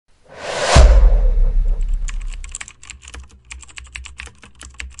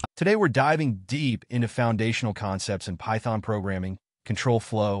Today we're diving deep into foundational concepts in Python programming, control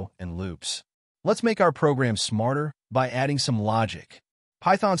flow, and loops. Let's make our program smarter by adding some logic.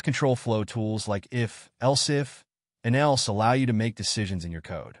 Python's control flow tools like if, and else allow you to make decisions in your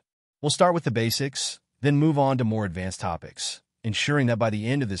code. We'll start with the basics, then move on to more advanced topics, ensuring that by the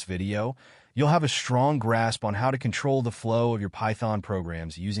end of this video, you'll have a strong grasp on how to control the flow of your Python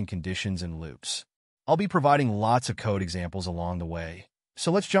programs using conditions and loops. I'll be providing lots of code examples along the way, so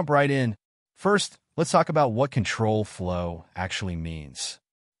let's jump right in. First, let's talk about what control flow actually means.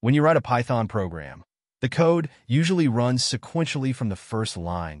 When you write a Python program, the code usually runs sequentially from the first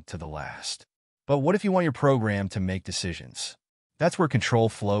line to the last. But what if you want your program to make decisions? That's where control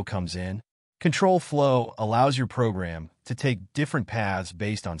flow comes in. Control flow allows your program to take different paths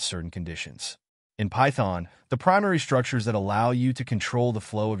based on certain conditions. In Python, the primary structures that allow you to control the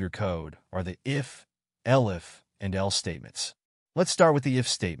flow of your code are the if, elif, and else statements. Let's start with the if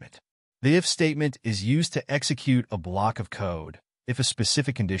statement. The if statement is used to execute a block of code if a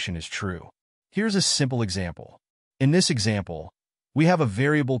specific condition is true. Here's a simple example. In this example, we have a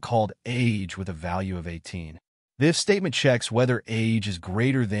variable called age with a value of 18. The if statement checks whether age is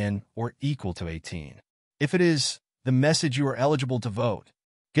greater than or equal to 18. If it is, the message "you are eligible to vote"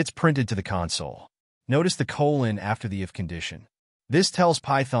 gets printed to the console. Notice the colon after the if condition. This tells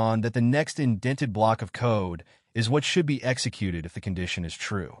Python that the next indented block of code is what should be executed if the condition is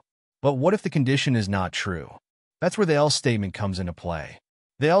true. But what if the condition is not true? That's where the else statement comes into play.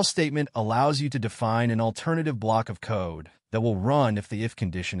 The else statement allows you to define an alternative block of code that will run if the if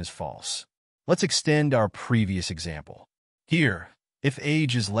condition is false. Let's extend our previous example. Here, if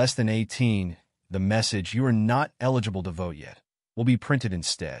age is less than 18, the message "you are not eligible to vote yet" will be printed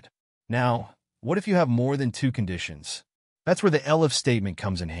instead. Now, what if you have more than two conditions? That's where the elif statement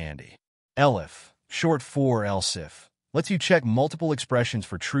comes in handy. Elif, short for else if, lets you check multiple expressions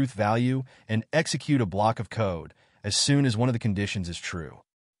for truth value and execute a block of code as soon as one of the conditions is true.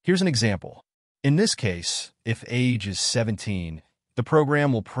 Here's an example. In this case, if age is 17, the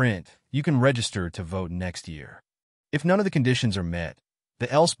program will print "you can register to vote next year." If none of the conditions are met, the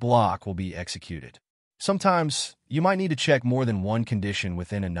else block will be executed. Sometimes, you might need to check more than one condition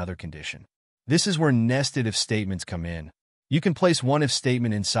within another condition. This is where nested if statements come in. You can place one if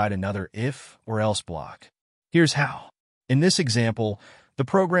statement inside another if or else block. Here's how. In this example, the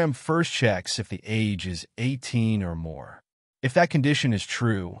program first checks if the age is 18 or more. If that condition is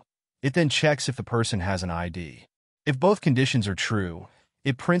true, it then checks if the person has an ID. If both conditions are true,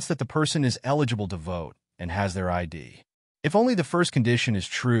 it prints that the person is eligible to vote and has their ID. If only the first condition is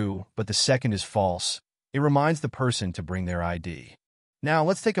true but the second is false, it reminds the person to bring their ID. Now,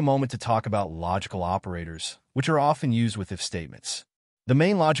 let's take a moment to talk about logical operators, which are often used with if statements. The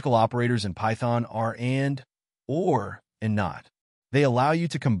main logical operators in Python are and, or, and not. They allow you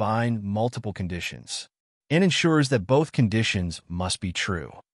to combine multiple conditions. And ensures that both conditions must be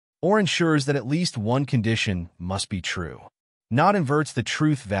true. Or ensures that at least one condition must be true. Not inverts the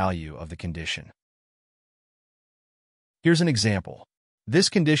truth value of the condition. Here's an example. This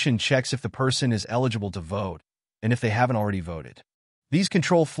condition checks if the person is eligible to vote and if they haven't already voted. These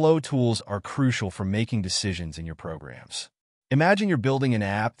control flow tools are crucial for making decisions in your programs. Imagine you're building an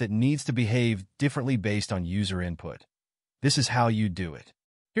app that needs to behave differently based on user input. This is how you do it.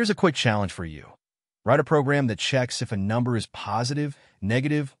 Here's a quick challenge for you. Write a program that checks if a number is positive,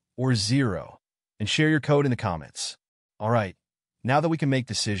 negative, or 0, and share your code in the comments. All right, now that we can make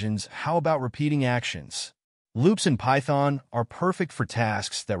decisions, how about repeating actions? Loops in Python are perfect for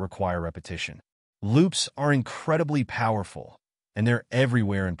tasks that require repetition. Loops are incredibly powerful, and they're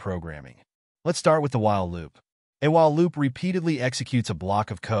everywhere in programming. Let's start with the while loop. A while loop repeatedly executes a block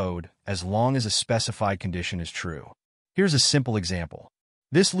of code as long as a specified condition is true. Here's a simple example.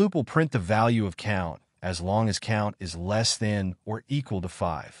 This loop will print the value of count as long as count is less than or equal to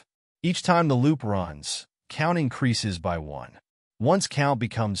 5. Each time the loop runs, count increases by 1. Once count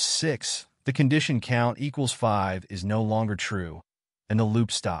becomes 6, the condition count equals 5 is no longer true, and the loop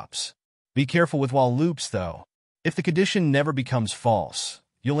stops. Be careful with while loops, though. If the condition never becomes false,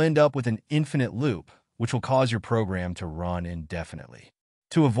 you'll end up with an infinite loop, which will cause your program to run indefinitely.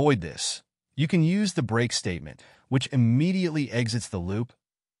 To avoid this, you can use the break statement, which immediately exits the loop,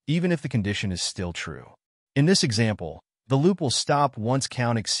 even if the condition is still true. In this example, the loop will stop once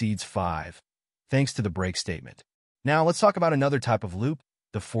count exceeds 5, thanks to the break statement. Now let's talk about another type of loop,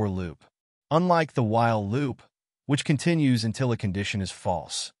 the for loop. Unlike the while loop, which continues until a condition is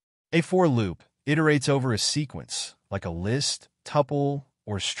false, a for loop iterates over a sequence, like a list, tuple,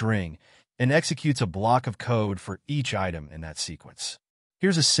 or string, and executes a block of code for each item in that sequence.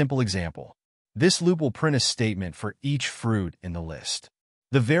 Here's a simple example. This loop will print a statement for each fruit in the list.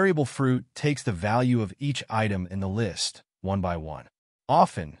 The variable fruit takes the value of each item in the list, one by one.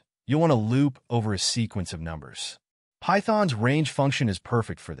 Often, you'll want to loop over a sequence of numbers. Python's range function is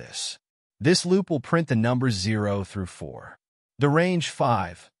perfect for this. This loop will print the numbers 0 through 4. The range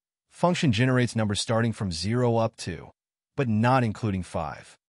 5 function generates numbers starting from 0 up to, but not including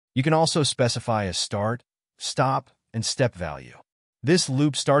 5. You can also specify a start, stop, and step value. This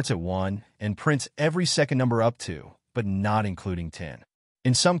loop starts at 1 and prints every second number up to, but not including 10.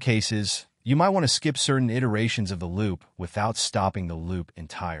 In some cases, you might want to skip certain iterations of the loop without stopping the loop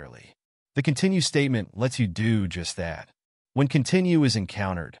entirely. The continue statement lets you do just that. When continue is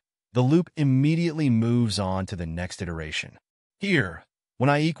encountered, the loop immediately moves on to the next iteration. Here, when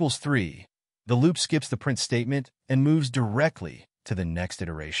I equals 3, the loop skips the print statement and moves directly to the next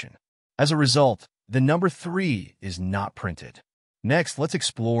iteration. As a result, the number 3 is not printed. Next, let's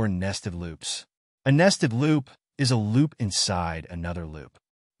explore nested loops. A nested loop is a loop inside another loop.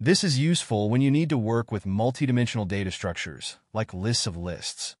 This is useful when you need to work with multidimensional data structures, like lists of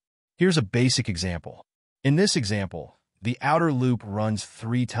lists. Here's a basic example. In this example, the outer loop runs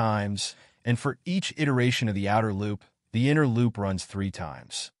 3 times, and for each iteration of the outer loop, the inner loop runs 3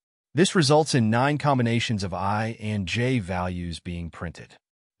 times. This results in 9 combinations of I and j values being printed.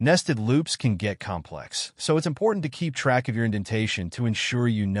 Nested loops can get complex, so it's important to keep track of your indentation to ensure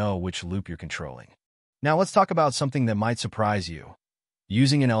you know which loop you're controlling. Now let's talk about something that might surprise you: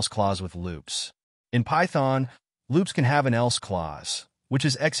 using an else clause with loops. In Python, loops can have an else clause, which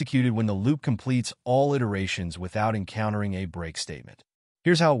is executed when the loop completes all iterations without encountering a break statement.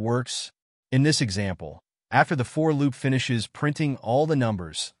 Here's how it works. In this example, after the for loop finishes printing all the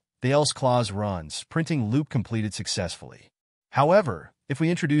numbers, the else clause runs, printing loop completed successfully. However, if we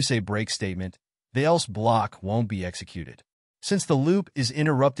introduce a break statement, the else block won't be executed. Since the loop is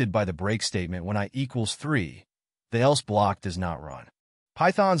interrupted by the break statement when I equals 3, the else block does not run.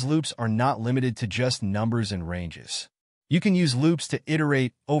 Python's loops are not limited to just numbers and ranges. You can use loops to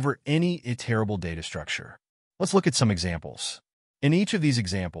iterate over any iterable data structure. Let's look at some examples. In each of these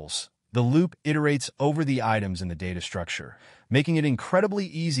examples, the loop iterates over the items in the data structure, making it incredibly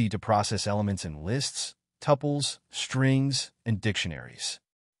easy to process elements in lists, tuples, strings, and dictionaries.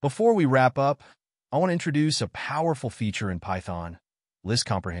 Before we wrap up, I want to introduce a powerful feature in Python: list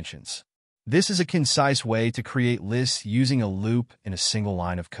comprehensions. This is a concise way to create lists using a loop in a single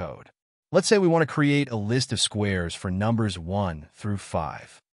line of code. Let's say we want to create a list of squares for numbers 1 through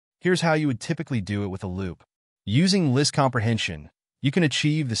 5. Here's how you would typically do it with a loop. Using list comprehension, you can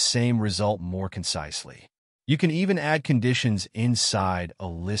achieve the same result more concisely. You can even add conditions inside a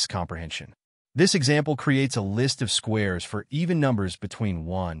list comprehension. This example creates a list of squares for even numbers between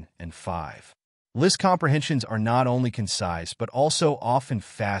 1 and 5. List comprehensions are not only concise, but also often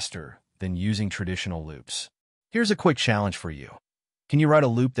faster than using traditional loops. Here's a quick challenge for you. Can you write a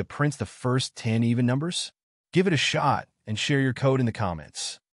loop that prints the first 10 even numbers? Give it a shot and share your code in the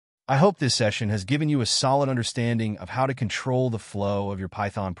comments. I hope this session has given you a solid understanding of how to control the flow of your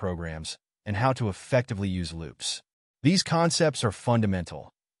Python programs and how to effectively use loops. These concepts are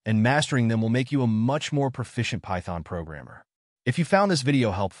fundamental, and mastering them will make you a much more proficient Python programmer. If you found this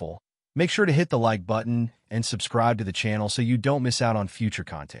video helpful, make sure to hit the like button and subscribe to the channel so you don't miss out on future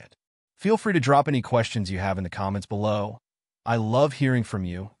content. Feel free to drop any questions you have in the comments below. I love hearing from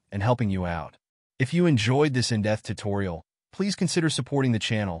you and helping you out. If you enjoyed this in-depth tutorial, please consider supporting the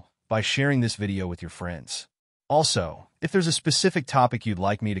channel by sharing this video with your friends. Also, if there's a specific topic you'd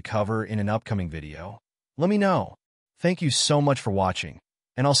like me to cover in an upcoming video, let me know. Thank you so much for watching,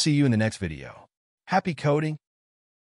 and I'll see you in the next video. Happy coding!